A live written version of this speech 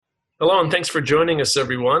Hello, and thanks for joining us,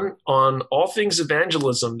 everyone, on All Things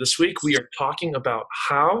Evangelism. This week, we are talking about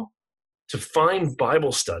how to find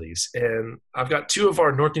Bible studies. And I've got two of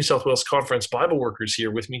our North New South Wales Conference Bible workers here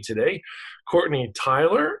with me today, Courtney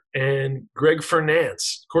Tyler and Greg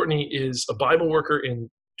Fernance. Courtney is a Bible worker in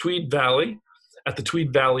Tweed Valley at the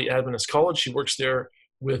Tweed Valley Adventist College. She works there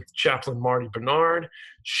with Chaplain Marty Bernard.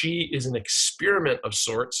 She is an experiment of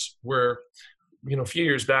sorts where a few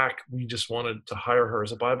years back, we just wanted to hire her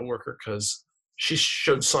as a Bible worker because she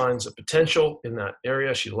showed signs of potential in that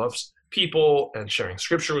area. She loves people and sharing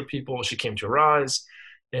scripture with people. She came to Arise,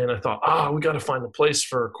 and I thought, we got to find a place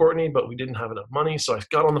for Courtney, but we didn't have enough money. So I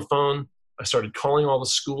got on the phone. I started calling all the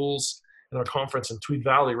schools in our conference, and Tweed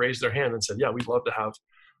Valley raised their hand and said, yeah, we'd love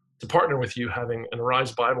to partner with you, having an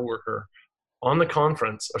Arise Bible worker on the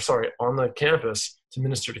on the campus to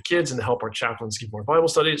minister to kids and to help our chaplains give more Bible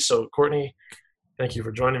studies. So Courtney, thank you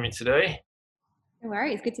for joining me today. No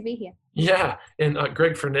worries. Good to be here. Yeah. And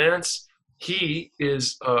Greg Fernance, he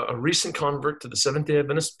is a recent convert to the Seventh-day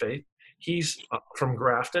Adventist faith. He's from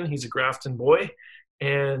Grafton. He's a Grafton boy.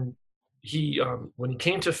 And he, when he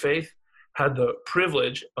came to faith, had the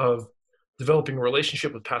privilege of developing a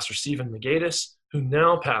relationship with Pastor Stephen Magatis, who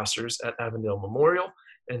now pastors at Avondale Memorial.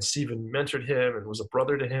 And Stephen mentored him and was a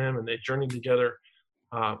brother to him, and they journeyed together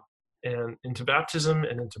and into baptism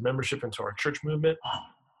and into membership into our church movement.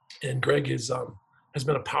 And Greg has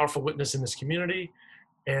been a powerful witness in this community.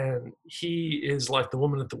 And he is like the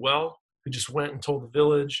woman at the well who just went and told the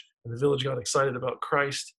village, and the village got excited about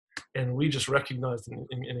Christ. And we just recognized and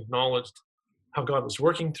acknowledged how God was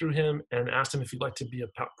working through him and asked him if he'd like to be a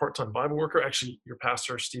part-time Bible worker. Actually, your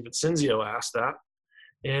pastor, Stephen Cinzio, asked that.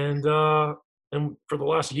 And for the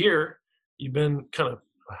last year, you've been kind of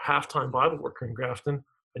a half-time Bible worker in Grafton.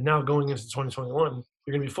 And now going into 2021,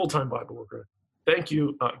 you're going to be a full-time Bible worker. Thank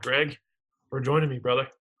you, Greg, for joining me, brother.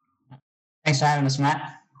 Thanks for having us,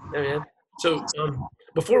 Matt. Yeah, man. So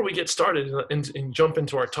before we get started and jump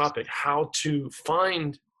into our topic, how to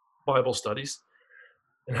find Bible studies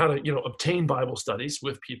and how to obtain Bible studies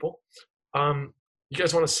with people, you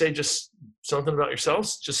guys want to say just something about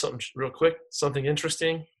yourselves? Just something real quick, something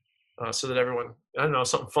interesting, so that everyone, I don't know,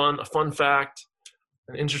 something fun, a fun fact,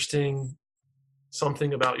 an interesting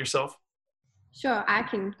something about yourself? Sure, I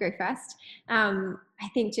can go first. I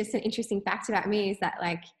think just an interesting fact about me is that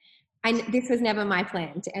this was never my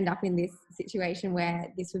plan to end up in this situation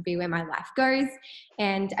where this would be where my life goes.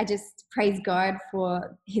 And I just praise God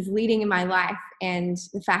for his leading in my life and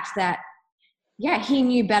the fact that, he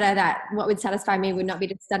knew better that what would satisfy me would not be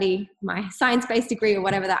to study my science-based degree or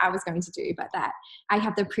whatever that I was going to do, but that I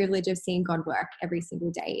have the privilege of seeing God work every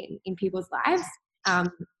single day in people's lives.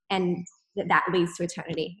 And that leads to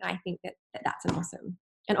eternity. And I think that's an awesome.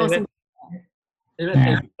 And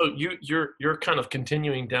so you're kind of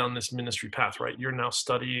continuing down this ministry path, right? You're now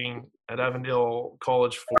studying at Avondale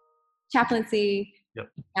College for chaplaincy,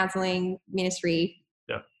 counseling, ministry.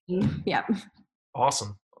 Yeah.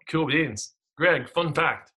 Awesome. Cool beans. Greg, fun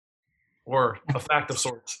fact, or a fact of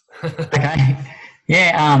sorts. Okay.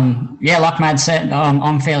 Like Matt said,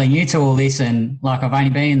 I'm fairly new to all this, and I've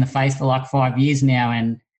only been in the faith for 5 years now,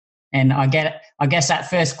 and I guess at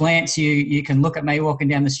first glance you can look at me walking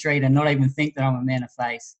down the street and not even think that I'm a man of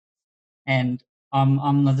faith. And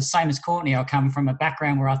I'm the same as Courtney. I come from a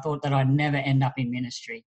background where I thought that I'd never end up in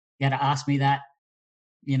ministry. You had to ask me that,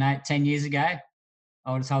 10 years ago,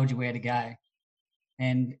 I would have told you where to go.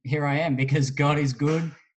 And here I am, because God is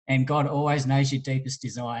good and God always knows your deepest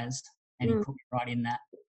desires, and he put me right in that.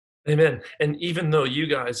 Amen. And even though you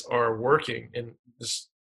guys are working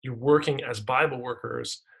you're working as Bible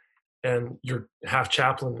workers, and you're half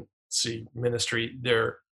chaplaincy ministry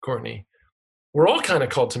there, Courtney, we're all kind of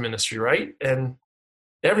called to ministry, right? And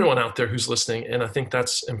everyone out there who's listening, and I think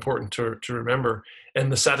that's important to remember,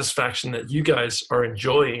 and the satisfaction that you guys are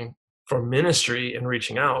enjoying from ministry and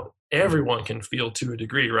reaching out, everyone can feel to a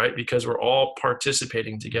degree, right? Because we're all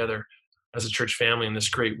participating together as a church family in this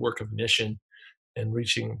great work of mission and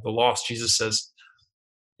reaching the lost. Jesus says,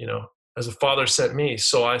 as a father sent me,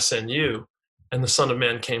 so I send you. And the Son of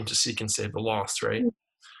Man came to seek and save the lost, right?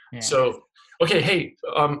 Yeah. So, okay, hey,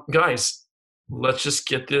 guys, let's just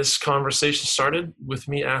get this conversation started with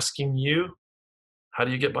me asking you, how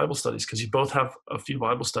do you get Bible studies? Because you both have a few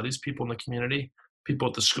Bible studies, people in the community, people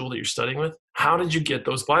at the school that you're studying with. How did you get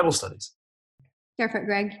those Bible studies? Go for it,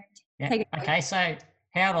 Greg. Yeah. Okay, so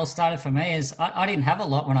how it all started for me is I didn't have a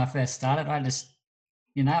lot when I first started. I just,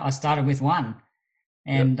 I started with one.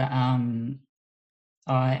 And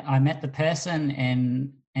I met the person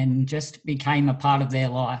and just became a part of their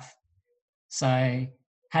life. So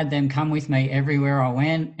had them come with me everywhere I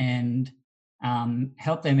went, and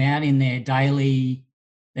help them out in their daily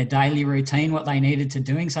routine, what they needed to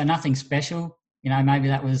doing. So nothing special, you know, maybe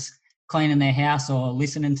that was cleaning their house or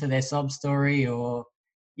listening to their sob story or,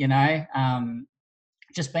 you know,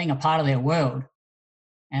 just being a part of their world.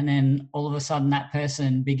 And then all of a sudden that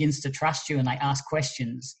person begins to trust you and they ask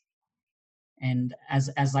questions. And as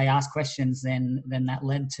they ask questions, then that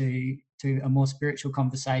led to a more spiritual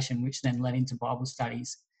conversation, which then led into Bible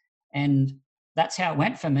studies. And that's how it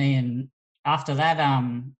went for me. And after that,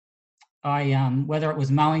 I whether it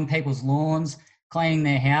was mowing people's lawns, cleaning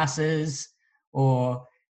their houses, or,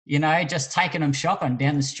 you know, just taking them shopping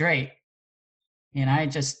down the street, you know,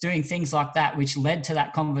 just doing things like that, which led to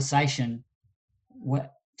that conversation.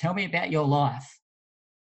 Tell me about your life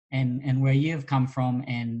and where you've come from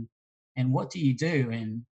and what do you do?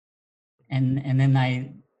 And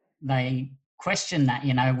then they question that,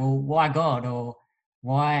 you know, well, why God or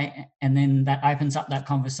why? And then that opens up that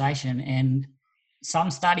conversation. And some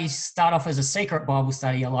studies start off as a secret Bible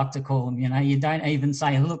study, I like to call them. You know, you don't even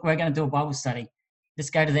say, look, we're going to do a Bible study.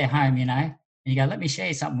 Just go to their home, you know, and you go, let me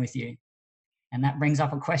share something with you. And that brings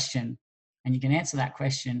up a question and you can answer that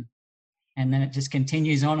question. And then it just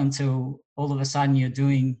continues on until all of a sudden you're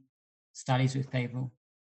doing studies with people.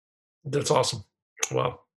 That's awesome.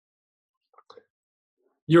 Wow.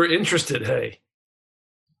 You're interested, hey.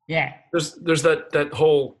 Yeah. There's the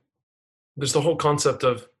whole concept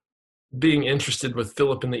of being interested with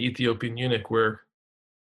Philip and the Ethiopian eunuch, where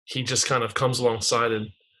he just kind of comes alongside and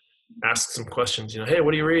asks some questions, you know, hey,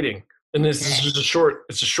 what are you reading? And this is just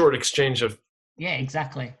a short exchange of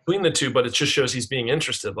exactly between the two, but it just shows he's being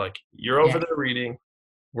interested. Like, you're over there reading,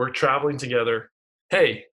 we're traveling together.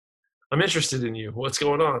 Hey, I'm interested in you. What's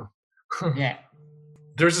going on? Yeah.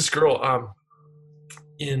 There's this girl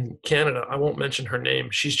in Canada. I won't mention her name.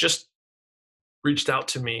 She's just reached out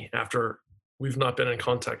to me after we've not been in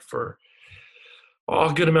contact for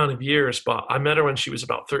a good amount of years, but I met her when she was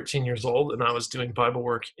about 13 years old, and I was doing Bible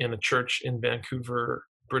work in a church in Vancouver,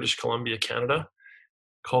 British Columbia, Canada,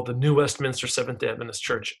 called the New Westminster Seventh-day Adventist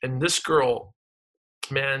Church. And this girl,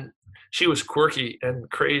 man, she was quirky and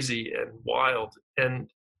crazy and wild.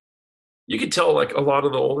 And you could tell, like, a lot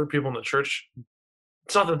of the older people in the church,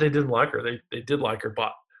 it's not that they didn't like her. They did like her,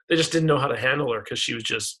 but they just didn't know how to handle her because she was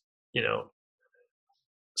just, you know,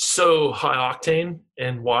 so high octane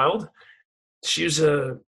and wild. She was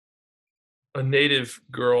a native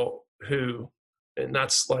girl who, and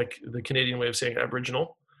that's like the Canadian way of saying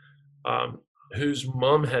Aboriginal, whose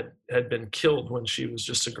mom had been killed when she was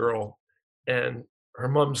just a girl. And her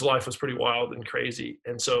mom's life was pretty wild and crazy.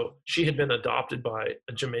 And so she had been adopted by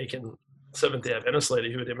a Jamaican Seventh-day Adventist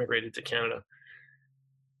lady who had immigrated to Canada,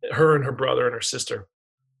 her and her brother and her sister.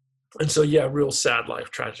 And so, yeah, real sad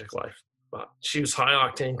life, tragic life. But she was high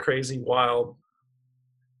octane, crazy, wild.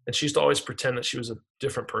 And she used to always pretend that she was a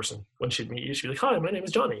different person. When she'd meet you, she'd be like, hi, my name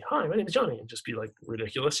is Johnny. Hi, my name is Johnny. And just be like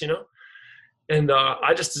ridiculous, you know? And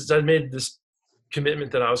I made this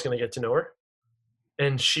commitment that I was going to get to know her.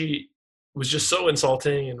 And she was just so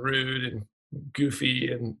insulting and rude and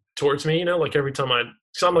goofy and towards me, you know, like every time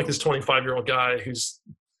so I'm like this 25-year-old guy who's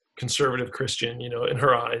conservative Christian, you know, in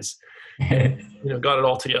her eyes, and, you know, got it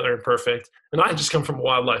all together and perfect. And I just come from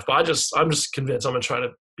wildlife, but I'm just convinced I'm going to try to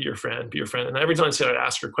be your friend. And every time I'd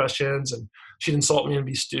ask her questions, and she'd insult me and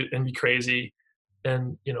be crazy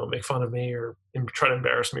and, you know, make fun of me or try to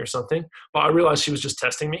embarrass me or something. But I realized she was just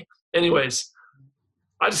testing me. Anyways,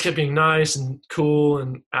 I just kept being nice and cool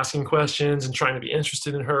and asking questions and trying to be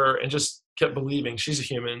interested in her, and just kept believing she's a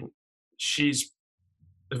human. She's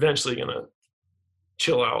eventually going to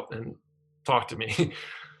chill out and talk to me.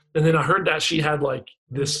 And then I heard that she had like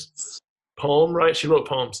this poem, right? She wrote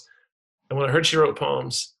poems. And when I heard she wrote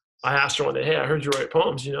poems, I asked her one day, hey, I heard you write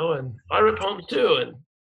poems, you know, and I wrote poems too. And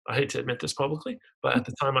I hate to admit this publicly, but at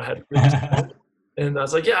the time I had written some poems. And I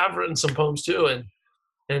was like, yeah, I've written some poems too.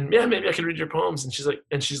 And yeah, maybe I could read your poems. And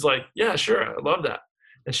she's like, yeah, sure. I love that.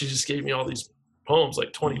 And she just gave me all these poems,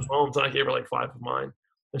 like 20 poems. And I gave her like 5 of mine.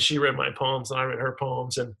 And she read my poems and I read her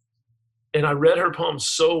poems. And I read her poems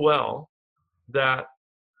so well that,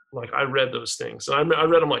 like, I read those things. And I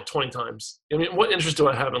read them like 20 times. I mean, what interest do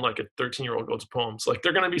I have in like a 13-year-old girl's poems? Like,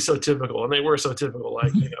 they're going to be so typical. And they were so typical.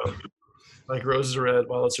 Like, you know, like roses are red,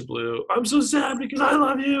 violets are blue. I'm so sad because I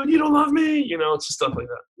love you and you don't love me. You know, it's just stuff like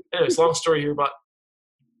that. Anyways, long story here, but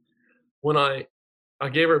when I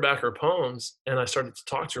gave her back her poems and I started to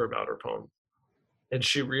talk to her about her poem, and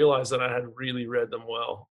she realized that I had really read them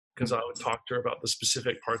well, because I would talk to her about the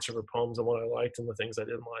specific parts of her poems and what I liked and the things I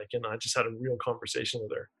didn't like. And I just had a real conversation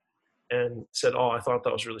with her and said, oh, I thought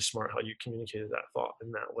that was really smart how you communicated that thought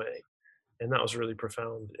in that way. and that was really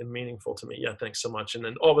profound and meaningful to me. Yeah, thanks so much. And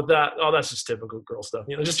then, but that's just typical girl stuff,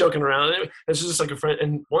 just joking around. It's just like a friend.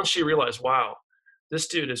 And once she realized, wow, this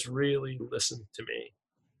dude has really listened to me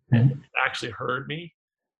and actually heard me,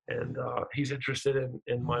 and he's interested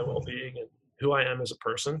in my well-being and who I am as a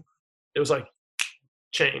person, it was like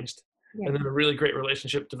changed. Yeah. And then a really great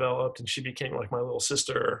relationship developed, and she became like my little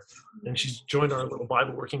sister, and she's joined our little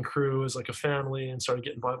Bible working crew as like a family and started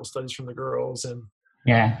getting Bible studies from the girls. And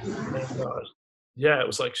it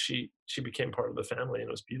was like she became part of the family, and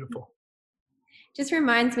it was beautiful. Just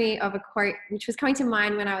reminds me of a quote which was coming to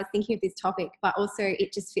mind when I was thinking of this topic, but also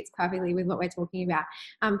it just fits perfectly with what we're talking about,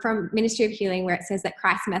 from Ministry of Healing, where it says that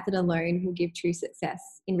Christ's method alone will give true success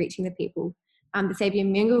in reaching the people. The Saviour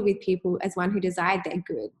mingled with people as one who desired their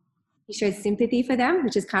good. He showed sympathy for them,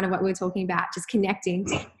 which is kind of what we were talking about, just connecting,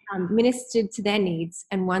 ministered to their needs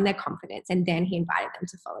and won their confidence, and then he invited them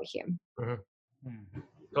to follow him. Mm-hmm.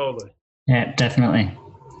 Totally. Yeah, definitely.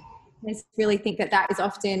 I just really think that is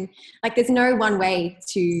often, like, there's no one way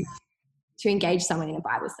to engage someone in a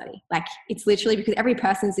Bible study. Like, it's literally because every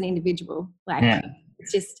person's an individual. Like,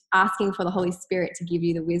 it's just asking for the Holy Spirit to give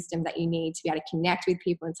you the wisdom that you need to be able to connect with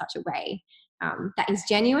people in such a way that is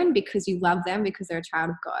genuine, because you love them, because they're a child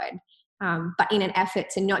of God, but in an effort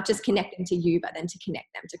to not just connect them to you, but then to connect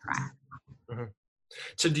them to Christ. Mm-hmm.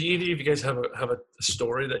 So do either of you guys have a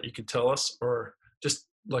story that you could tell us, or just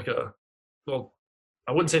like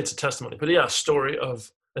I wouldn't say it's a testimony, but a story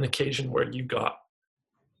of an occasion where you got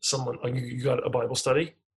someone, you got a Bible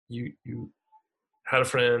study, you had a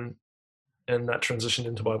friend, and that transitioned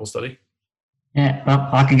into Bible study? Yeah, well,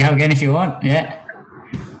 I can go again if you want.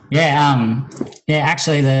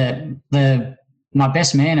 Actually, my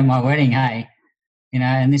best man at my wedding,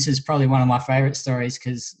 and this is probably one of my favourite stories,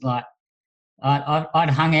 because like I'd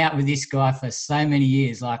hung out with this guy for so many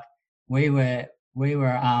years. Like we were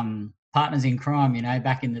partners in crime,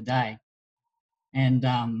 back in the day. And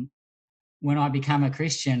when I became a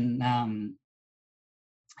Christian,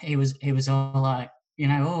 he was all like,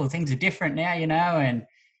 things are different now,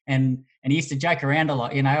 and he used to joke around a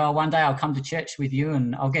lot, one day I'll come to church with you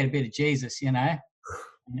and I'll get a bit of Jesus,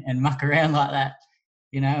 and muck around like that,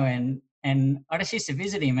 and I just used to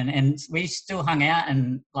visit him, and we still hung out,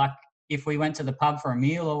 and like if we went to the pub for a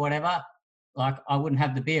meal or whatever, like I wouldn't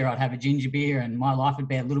have the beer, I'd have a ginger beer, and my life would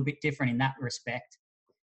be a little bit different in that respect.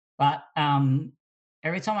 But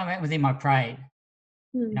every time I met with him, I prayed.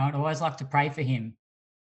 I'd always like to pray for him.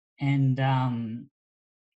 And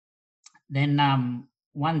then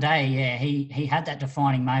one day, he had that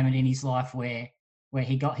defining moment in his life where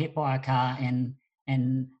he got hit by a car,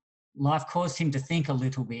 and life caused him to think a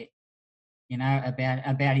little bit,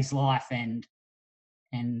 about his life, and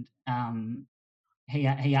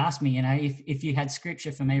he asked me, if you had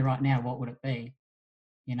scripture for me right now, what would it be?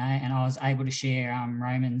 And I was able to share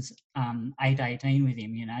Romans 8:18 with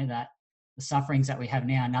him, that the sufferings that we have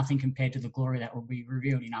now are nothing compared to the glory that will be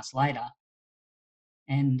revealed in us later.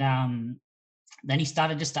 And then he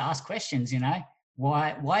started just to ask questions,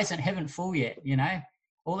 why isn't heaven full yet?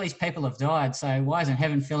 All these people have died, so why isn't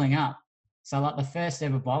heaven filling up? So like the first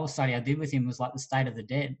ever Bible study I did with him was like the state of the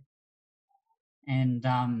dead. And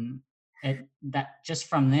that just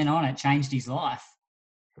from then on, it changed his life.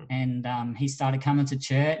 And he started coming to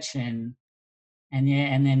church, and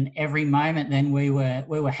then every moment then we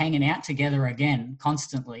were hanging out together again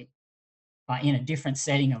constantly, but in a different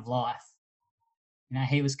setting of life.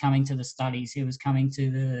 He was coming to the studies, he was coming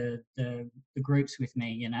to the groups with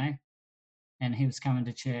me, and he was coming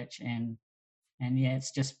to church, and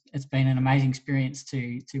it's been an amazing experience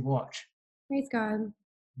to watch. Praise God.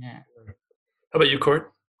 Yeah. How about you,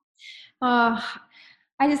 Court? I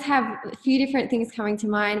just have a few different things coming to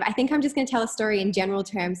mind. I think I'm just going to tell a story in general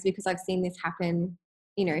terms, because I've seen this happen,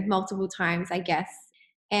 multiple times, I guess,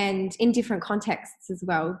 and in different contexts as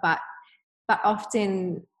well. But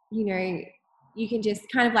often, you can just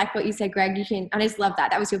kind of like what you said, Greg, I just love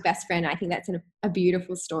that. That was your best friend. I think that's a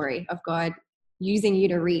beautiful story of God using you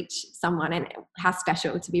to reach someone, and how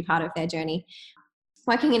special to be part of their journey.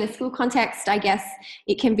 Working in a school context, I guess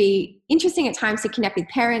it can be interesting at times to connect with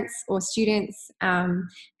parents or students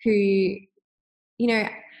who,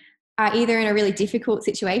 are either in a really difficult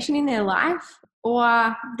situation in their life,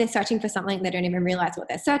 or they're searching for something they don't even realize what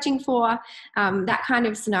they're searching for, that kind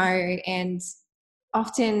of scenario. And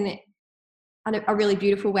often a really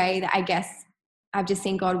beautiful way that I guess I've just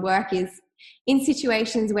seen God work is in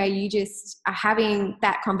situations where you just are having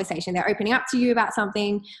that conversation. They're opening up to you about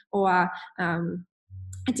something, or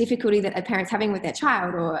a difficulty that a parent's having with their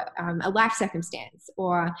child, or a life circumstance,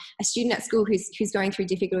 or a student at school who's going through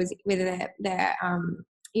difficulties with their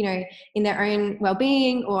in their own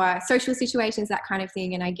well-being or social situations, that kind of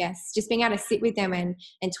thing. And I guess just being able to sit with them and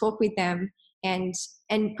talk with them and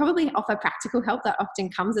probably offer practical help that often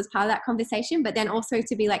comes as part of that conversation, but then also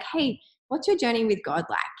to be like, hey, what's your journey with God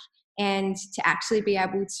like? And to actually be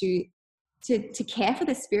able to care for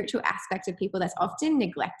the spiritual aspect of people that's often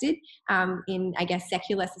neglected in, I guess,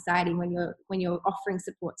 secular society when you're offering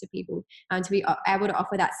support to people, to be able to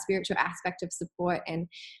offer that spiritual aspect of support. And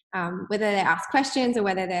whether they ask questions or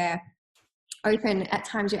whether they're open, at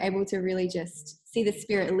times you're able to really just see the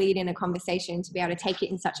Spirit lead in a conversation, to be able to take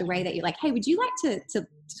it in such a way that you're like, hey, would you like to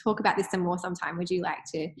talk about this some more sometime? Would you like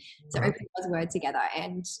to open God's word together,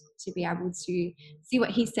 and to be able to see what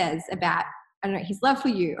he says about, I don't know, his love for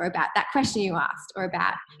you, or about that question you asked, or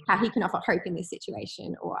about how he can offer hope in this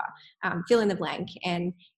situation, or fill in the blank.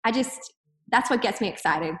 And that's what gets me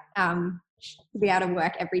excited, to be able to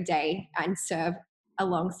work every day and serve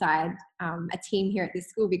alongside a team here at this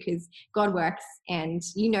school, because God works, and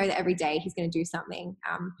that every day he's going to do something.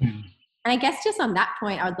 And I guess just on that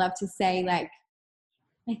point, I would love to say, like,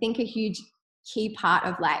 I think a huge key part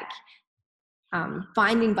of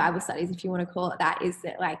finding Bible studies, if you want to call it that, is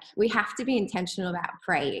that like we have to be intentional about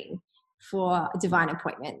praying for divine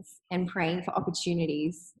appointments and praying for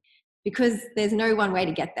opportunities, because there's no one way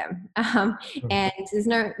to get them, and there's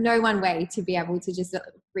no one way to be able to just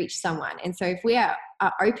reach someone. And so if we are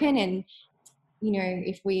open, and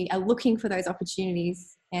if we are looking for those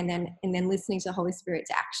opportunities, and then listening to the Holy Spirit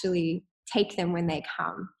to actually take them when they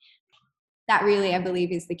come, that really, I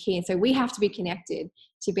believe, is the key. And so we have to be connected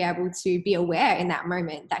to be able to be aware in that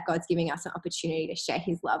moment that God's giving us an opportunity to share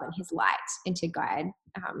his love and his light, and to guide,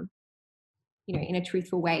 in a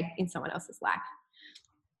truthful way in someone else's life.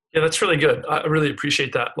 Yeah, that's really good. I really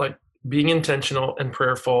appreciate that. Like, being intentional and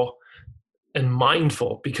prayerful and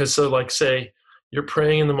mindful, because say you're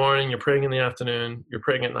praying in the morning, you're praying in the afternoon, you're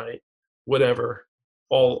praying at night, whatever,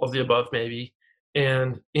 all of the above maybe.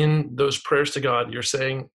 And in those prayers to God, you're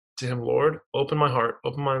saying to him, Lord, open my heart,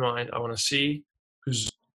 open my mind. I want to see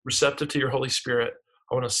who's receptive to your Holy Spirit.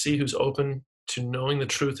 I want to see who's open to knowing the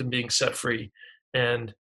truth and being set free.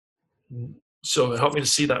 And so help me to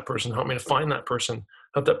see that person, help me to find that person,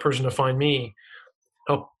 help that person to find me,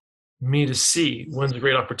 help me to see when's a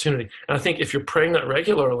great opportunity. And I think if you're praying that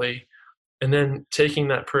regularly, and then taking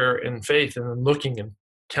that prayer in faith, and then looking and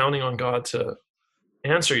counting on God to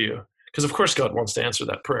answer you, because of course God wants to answer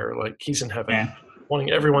that prayer. Like, he's in heaven,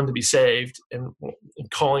 wanting everyone to be saved, and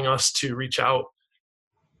calling us to reach out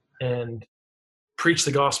and preach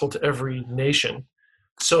the gospel to every nation.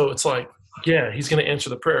 So it's like, yeah, he's going to answer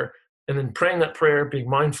the prayer. And then praying that prayer, being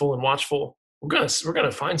mindful and watchful, we're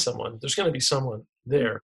gonna find someone. There's going to be someone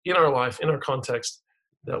there in our life, in our context,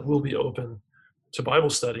 that will be open to Bible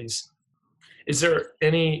studies. Is there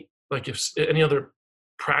any other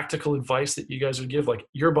practical advice that you guys would give? Like,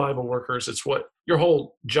 your Bible workers, it's what your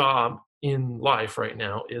whole job in life right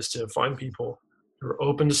now is, to find people who are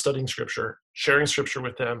open to studying Scripture, sharing Scripture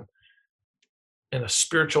with them in a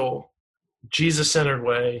spiritual, Jesus-centered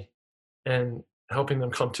way, and helping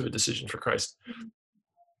them come to a decision for Christ.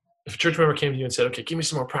 If a church member came to you and said, okay, give me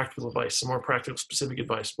some more practical advice, some more practical, specific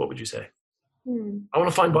advice, what would you say? I want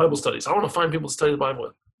to find Bible studies. I want to find people to study the Bible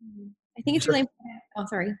with. I think it's really important. Oh,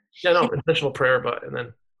 sorry. Yeah, no, intentional prayer, and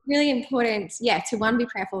then really important, to one, be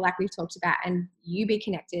prayerful, like we've talked about, and you be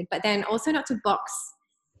connected, but then also not to box.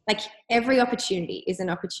 Like, every opportunity is an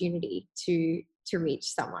opportunity to reach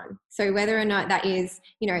someone. So whether or not that is,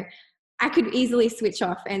 I could easily switch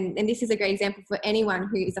off, and this is a great example for anyone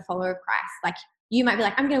who is a follower of Christ. Like, you might be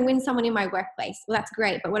like, I'm going to win someone in my workplace. Well, that's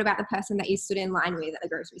great, but what about the person that you stood in line with at the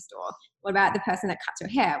grocery store? What about the person that cuts your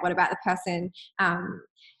hair? What about the person,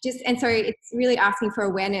 and so it's really asking for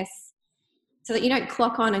awareness, so that you don't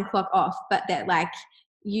clock on and clock off, but that like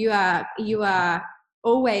you are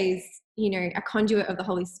always, a conduit of the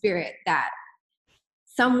Holy Spirit, that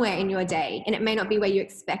somewhere in your day, and it may not be where you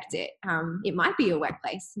expect it. It might be your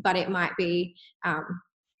workplace, but it might be,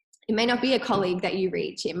 it may not be a colleague that you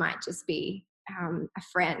reach. It might just be a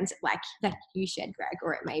friend like that you shared, Greg,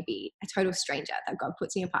 or it may be a total stranger that God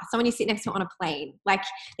puts in your path, someone you sit next to on a plane, like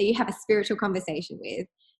that you have a spiritual conversation with,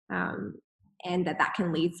 and that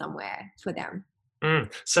can lead somewhere for them.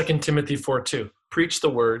 2 Timothy 4:2, preach the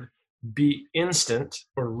word, be instant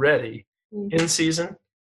or ready, in season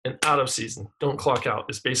and out of season. Don't clock out,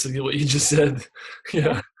 is basically what you just said.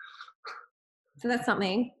 Yeah. So that's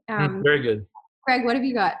something. Very good. Greg, what have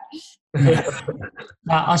you got?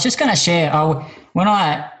 I was just going to share. When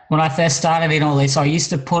I first started in all this, I used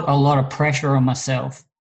to put a lot of pressure on myself,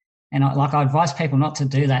 and I advise people not to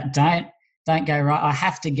do that. Don't go, right, I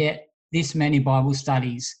have to get this many Bible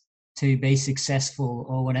studies to be successful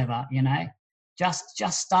or whatever, you know.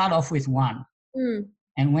 Just start off with one.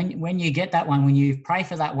 And when you get that one, when you pray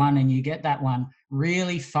for that one and you get that one,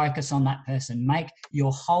 really focus on that person. Make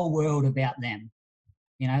your whole world about them.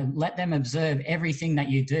 You know, let them observe everything that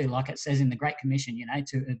you do, like it says in the Great Commission, you know,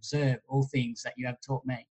 to observe all things that you have taught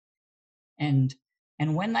me. And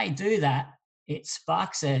when they do that, it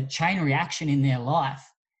sparks a chain reaction in their life,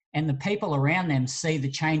 and the people around them see the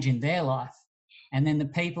change in their life. And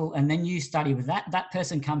then you study with that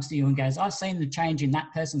person comes to you and goes, I've seen the change in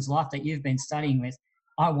that person's life that you've been studying with.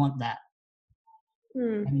 I want that.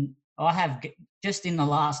 And I have, just in the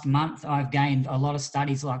last month, I've gained a lot of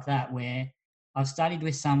studies like that, where I've studied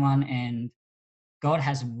with someone and God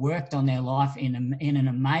has worked on their life in an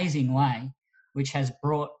amazing way, which has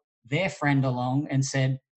brought their friend along and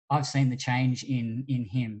said, I've seen the change in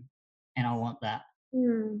him and I want that.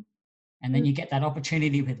 And then you get that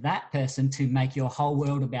opportunity with that person to make your whole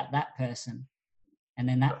world about that person. And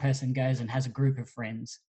then that person goes and has a group of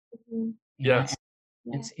friends. Yes.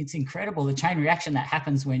 It's incredible, the chain reaction that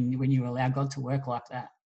happens when you allow God to work like that.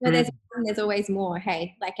 Well, there's always more.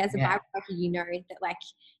 Hey, like as a Bible worker, you know that, like,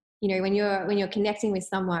 you know, when you're connecting with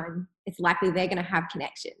someone, it's likely they're going to have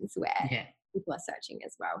connections where people are searching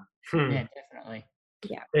as well. Yeah, definitely.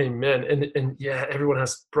 Yeah. Amen. And yeah, everyone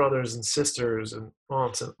has brothers and sisters and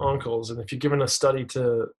aunts and uncles. And if you're giving a study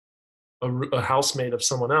to a housemate of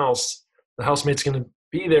someone else, the housemate's going to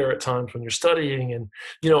be there at times when you're studying. And,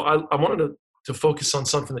 you know, I wanted to focus on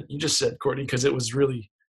something that you just said, Courtney, because it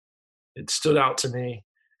stood out to me.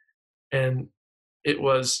 And it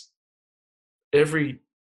was, every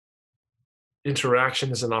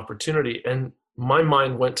interaction is an opportunity. And my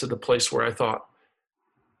mind went to the place where I thought,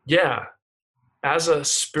 yeah, as a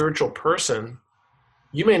spiritual person,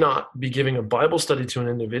 you may not be giving a Bible study to an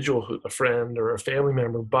individual, a friend or a family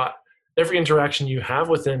member, but every interaction you have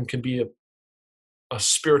with them could be a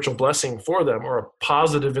spiritual blessing for them, or a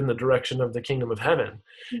positive in the direction of the kingdom of heaven.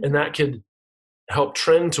 And that could help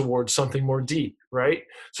trend towards something more deep, right?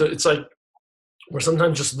 So it's like, we're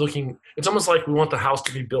sometimes just looking, it's almost like we want the house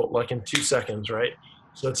to be built like in 2 seconds, right?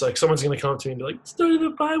 So it's like someone's going to come up to me and be like, study the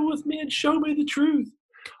Bible with me and show me the truth.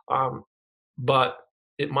 But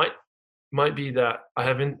it might be that I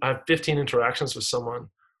have 15 interactions with someone,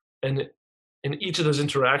 and in each of those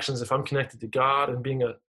interactions, if I'm connected to God and being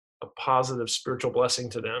a positive spiritual blessing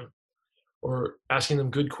to them, or asking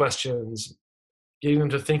them good questions, getting them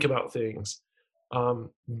to think about things,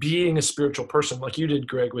 being a spiritual person like you did,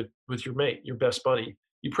 Greg, with your mate, your best buddy,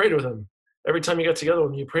 you prayed with him. Every time you got together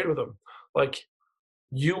with him, you prayed with him. Like,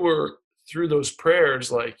 you were, through those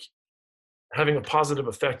prayers, like having a positive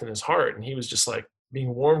effect in his heart, and he was just like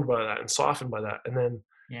being warmed by that and softened by that. And then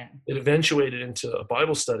it eventuated into a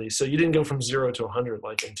Bible study. So you didn't go from 0 to 100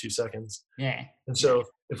 like in 2 seconds. Yeah. And so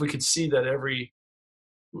if we could see that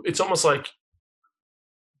it's almost like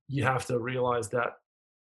you have to realize that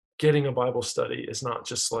getting a Bible study is not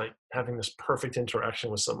just like having this perfect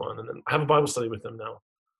interaction with someone and then I have a Bible study with them now.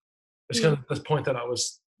 It's kind of the point that I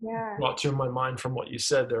was brought to in my mind from what you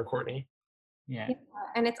said there, Courtney. Yeah.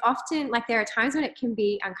 And it's often like, there are times when it can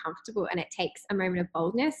be uncomfortable and it takes a moment of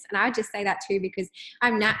boldness. And I would just say that too, because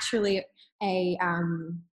I'm naturally a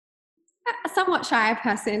somewhat shy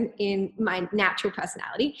person in my natural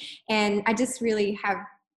personality. And I just really have,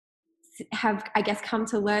 I guess, come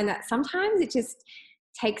to learn that sometimes it just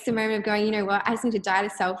takes a moment of going, you know what, I just need to die to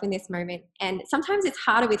self in this moment. And sometimes it's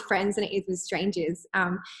harder with friends than it is with strangers.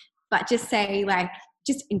 But just say, like,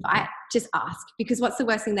 just invite, just ask, because what's the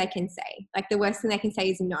worst thing they can say? Like, the worst thing they can say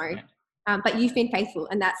is no. But you've been faithful,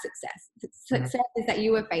 and that's success. Success is that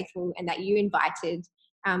you were faithful and that you invited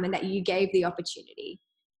and that you gave the opportunity.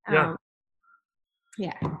 No,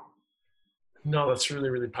 that's really,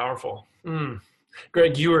 really powerful.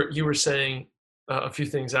 Greg, you were saying a few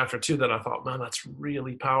things after too that I thought, man, that's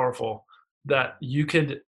really powerful, that you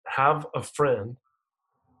could have a friend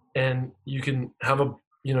and you can have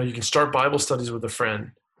you can start Bible studies with a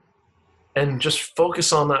friend and just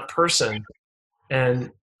focus on that person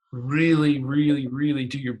and really, really, really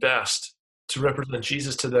do your best to represent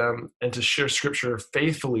Jesus to them and to share scripture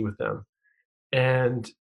faithfully with them. And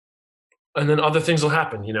then other things will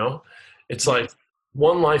happen, It's like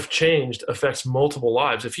one life changed affects multiple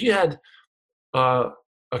lives. If you had a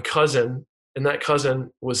cousin and that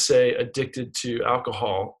cousin was, say, addicted to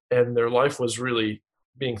alcohol and their life was really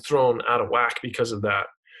being thrown out of whack because of that,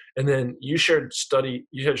 and then you shared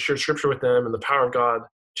scripture with them and the power of God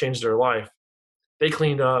changed their life, they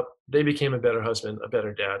cleaned up, they became a better husband, a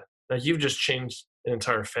better dad. Now you've just changed an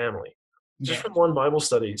entire family just from one Bible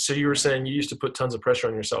study. So you were saying you used to put tons of pressure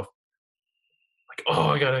on yourself. like, oh,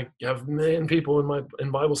 I gotta have a million people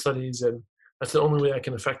in Bible studies, and that's the only way I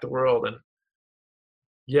can affect the world. And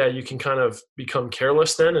yeah, you can kind of become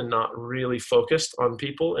careless then and not really focused on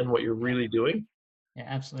people and what you're really doing. Yeah,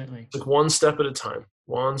 absolutely. It's like one step at a time,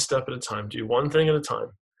 one step at a time. Do one thing at a time,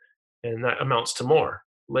 and that amounts to more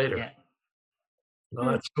later. Yeah. Oh,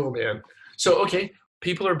 that's cool, man. So, okay,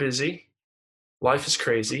 people are busy. Life is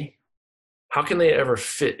crazy. How can they ever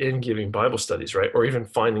fit in giving Bible studies, right? Or even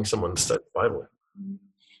finding someone to study the Bible?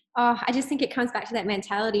 Oh, I just think it comes back to that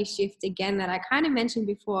mentality shift again that I kind of mentioned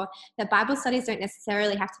before, that Bible studies don't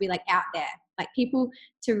necessarily have to be like out there. Like people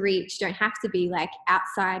to reach don't have to be like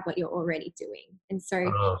outside what you're already doing. And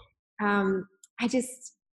so I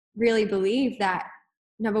just really believe that,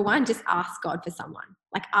 number one, just ask God for someone,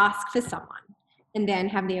 like ask for someone, and then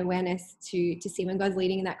have the awareness to see when God's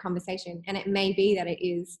leading in that conversation. And it may be that it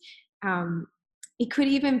is, it could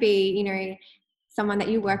even be, you know, someone that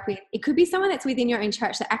you work with. It could be someone that's within your own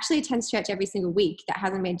church that actually attends church every single week that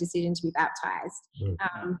hasn't made a decision to be baptized,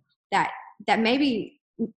 that maybe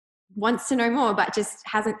wants to know more but just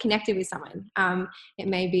hasn't connected with someone. It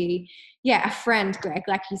may be, a friend, Greg,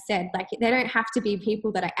 like you said. Like they don't have to be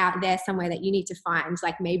people that are out there somewhere that you need to find.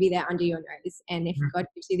 Like maybe they're under your nose, and if God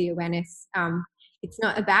gives you the awareness, it's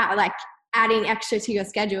not about like adding extra to your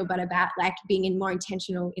schedule, but about like being more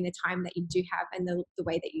intentional in the time that you do have and the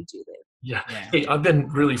way that you do live. Yeah. Hey, I've been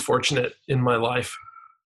really fortunate in my life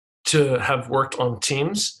to have worked on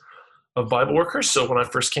teams of Bible workers. So when I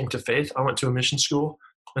first came to faith, I went to a mission school.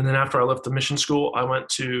 And then after I left the mission school, I went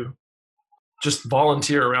to just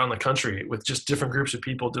volunteer around the country with just different groups of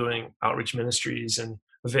people doing outreach ministries and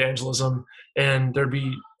evangelism. And there'd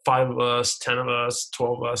be 5 of us, 10 of us,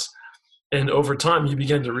 12 of us. And over time, you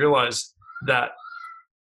begin to realize that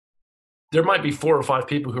there might be 4 or 5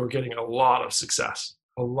 people who are getting a lot of success,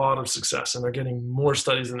 and they're getting more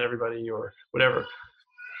studies than everybody or whatever.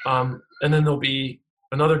 And then there'll be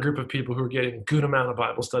another group of people who are getting a good amount of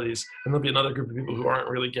Bible studies, and there'll be another group of people who aren't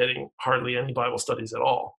really getting hardly any Bible studies at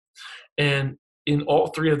all. And in all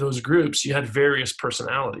 3 of those groups, you had various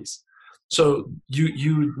personalities. So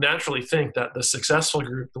you naturally think that the successful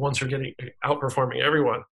group, the ones who are getting outperforming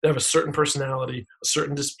everyone, they have a certain personality, a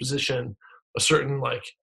certain disposition, a certain like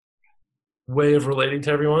way of relating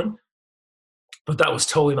to everyone. But that was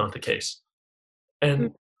totally not the case.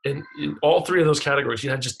 And in all 3 of those categories, you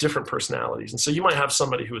had just different personalities. And so you might have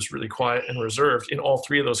somebody who was really quiet and reserved in all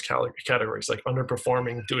 3 of those categories, like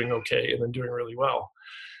underperforming, doing okay, and then doing really well.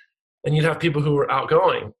 And you'd have people who were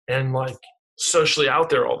outgoing and like socially out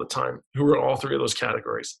there all the time, who were in all 3 of those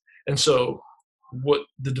categories. And so what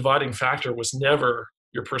the dividing factor was never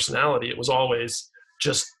your personality. It was always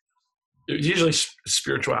just, it was usually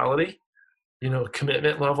spirituality,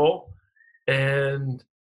 commitment level, and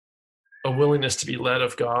a willingness to be led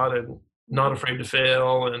of God, and not afraid to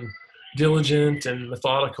fail, and diligent and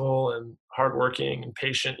methodical and hardworking and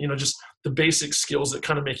patient, just the basic skills that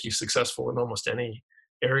kind of make you successful in almost any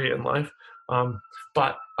area in life.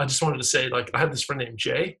 But I just wanted to say, like, I had this friend named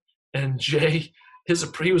Jay, and Jay,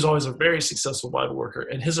 he was always a very successful Bible worker.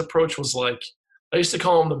 And his approach was like, I used to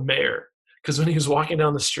call him the mayor, because when he was walking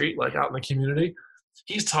down the street, like out in the community,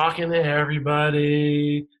 he's talking to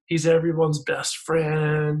everybody. He's everyone's best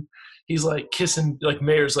friend. He's like kissing, like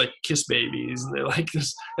mayors like kiss babies. And they're like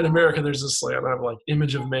this, in America, there's this like, I have like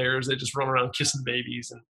image of mayors. They just run around kissing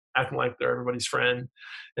babies and acting like they're everybody's friend.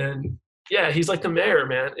 And yeah, he's like the mayor,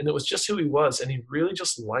 man. And it was just who he was. And he really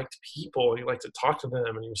just liked people. He liked to talk to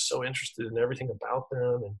them. And he was so interested in everything about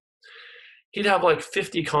them. And he'd have like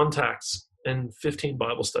 50 contacts and 15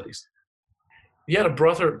 Bible studies. He had a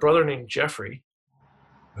brother named Jeffrey,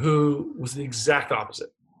 who was the exact opposite.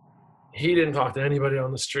 He didn't talk to anybody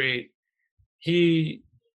on the street. He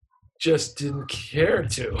just didn't care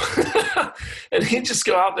to. And he'd just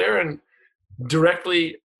go out there and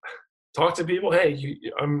directly talk to people. Hey,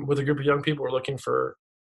 I'm with a group of young people. We're looking for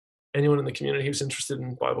anyone in the community who's interested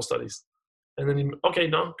in Bible studies. And then okay,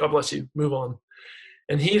 no, God bless you, move on.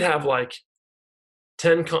 And he'd have like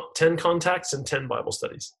 10 contacts and 10 Bible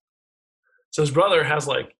studies. So his brother has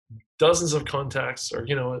like dozens of contacts, or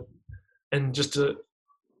and just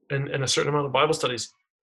and a certain amount of Bible studies.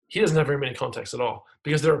 He doesn't have very many contacts at all,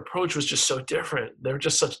 because their approach was just so different. They were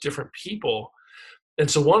just such different people.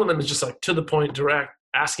 And so one of them is just like to the point, direct,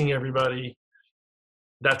 asking everybody.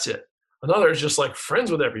 That's it. Another is just like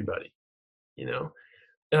friends with everybody, And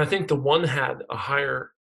I think the one had a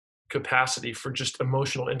higher capacity for just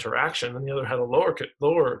emotional interaction, and the other had a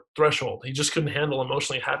lower threshold. He just couldn't handle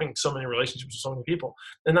emotionally having so many relationships with so many people,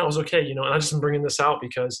 and that was okay, And I just am bringing this out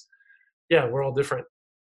because, yeah, we're all different,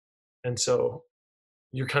 and so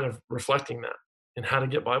you're kind of reflecting that. in how to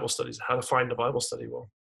get Bible studies, how to find a Bible study. Well,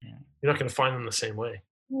 you're not going to find them the same way.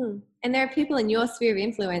 And there are people in your sphere of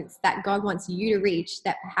influence that God wants you to reach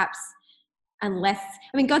that perhaps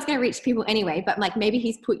God's going to reach people anyway, but like maybe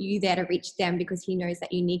he's put you there to reach them because he knows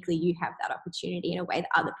that uniquely you have that opportunity in a way that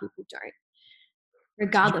other people don't,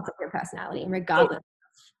 regardless of your personality and regardless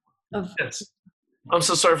of. Yes. I'm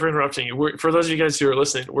so sorry for interrupting you. For those of you guys who are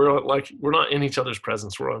listening, we're not in each other's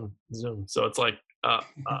presence. We're on Zoom. So it's like, that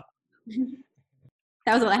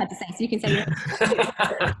was all I had to say. So you can say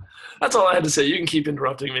that. That's all I had to say. You can keep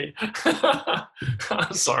interrupting me.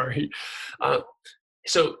 I'm sorry.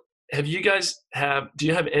 So do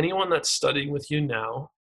you have anyone that's studying with you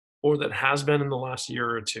now or that has been in the last year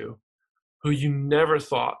or two who you never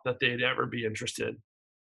thought that they'd ever be interested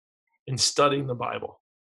in studying the Bible?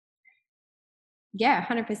 Yeah,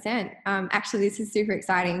 100%. Actually, this is super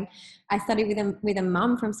exciting. I studied with a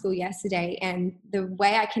mum from school yesterday, and the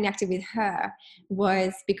way I connected with her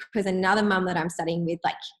was because another mum that I'm studying with,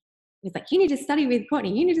 was like, you need to study with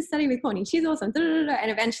Courtney. You need to study with Courtney. She's awesome.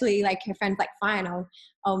 And eventually, like, her friend's like, fine,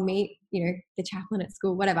 I'll meet, the chaplain at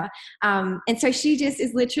school, whatever. And so she just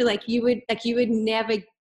is literally like, you would never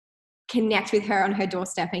connect with her on her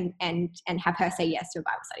doorstep and have her say yes to a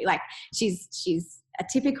Bible study. Like, she's a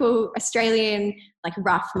typical Australian, like,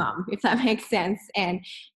 rough mum, if that makes sense.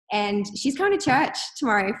 And she's coming to church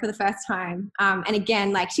tomorrow for the first time. And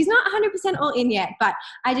again, like, she's not 100% all in yet, but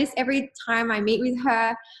every time I meet with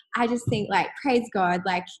her, I just think, like, praise God,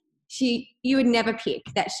 like, you would never pick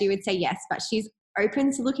that she would say yes, but she's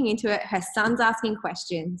open to looking into it. Her son's asking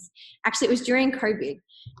questions. Actually, it was during COVID,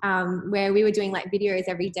 where we were doing, like, videos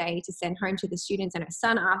every day to send home to the students, and her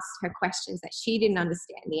son asked her questions that she didn't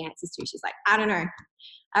understand the answers to. She's like, I don't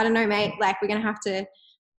know, mate. Like, we're going to have to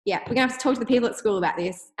talk to the people at school about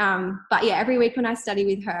this. But yeah, every week when I study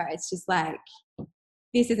with her, it's just like,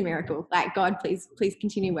 this is a miracle. Like, God, please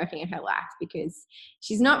continue working in her life, because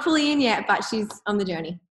she's not fully in yet, but she's on the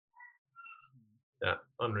journey. Yeah,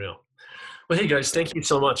 unreal. Well, hey guys, thank you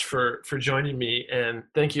so much for joining me, and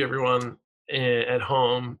thank you everyone at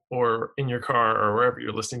home or in your car or wherever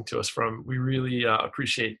you're listening to us from. We really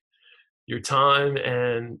appreciate your time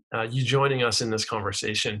and you joining us in this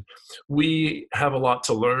conversation. We have a lot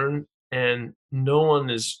to learn, and no one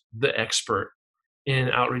is the expert in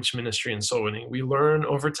outreach ministry and soul winning. We learn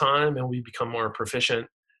over time and we become more proficient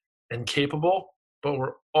and capable, but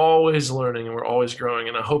we're always learning and we're always growing.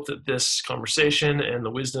 And I hope that this conversation and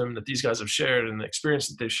the wisdom that these guys have shared and the experience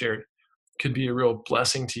that they've shared could be a real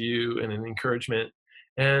blessing to you and an encouragement.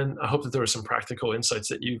 And I hope that there were some practical insights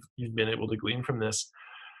that you've been able to glean from this.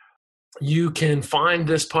 You can find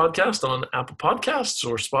this podcast on Apple Podcasts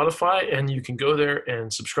or Spotify, and you can go there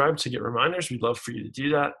and subscribe to get reminders. We'd love for you to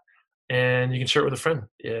do that. And you can share it with a friend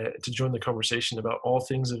to join the conversation about all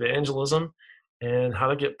things evangelism and how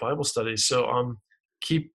to get Bible studies. So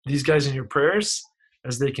keep these guys in your prayers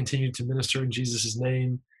as they continue to minister in Jesus'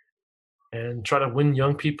 name and try to win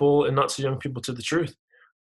young people and not so young people to the truth.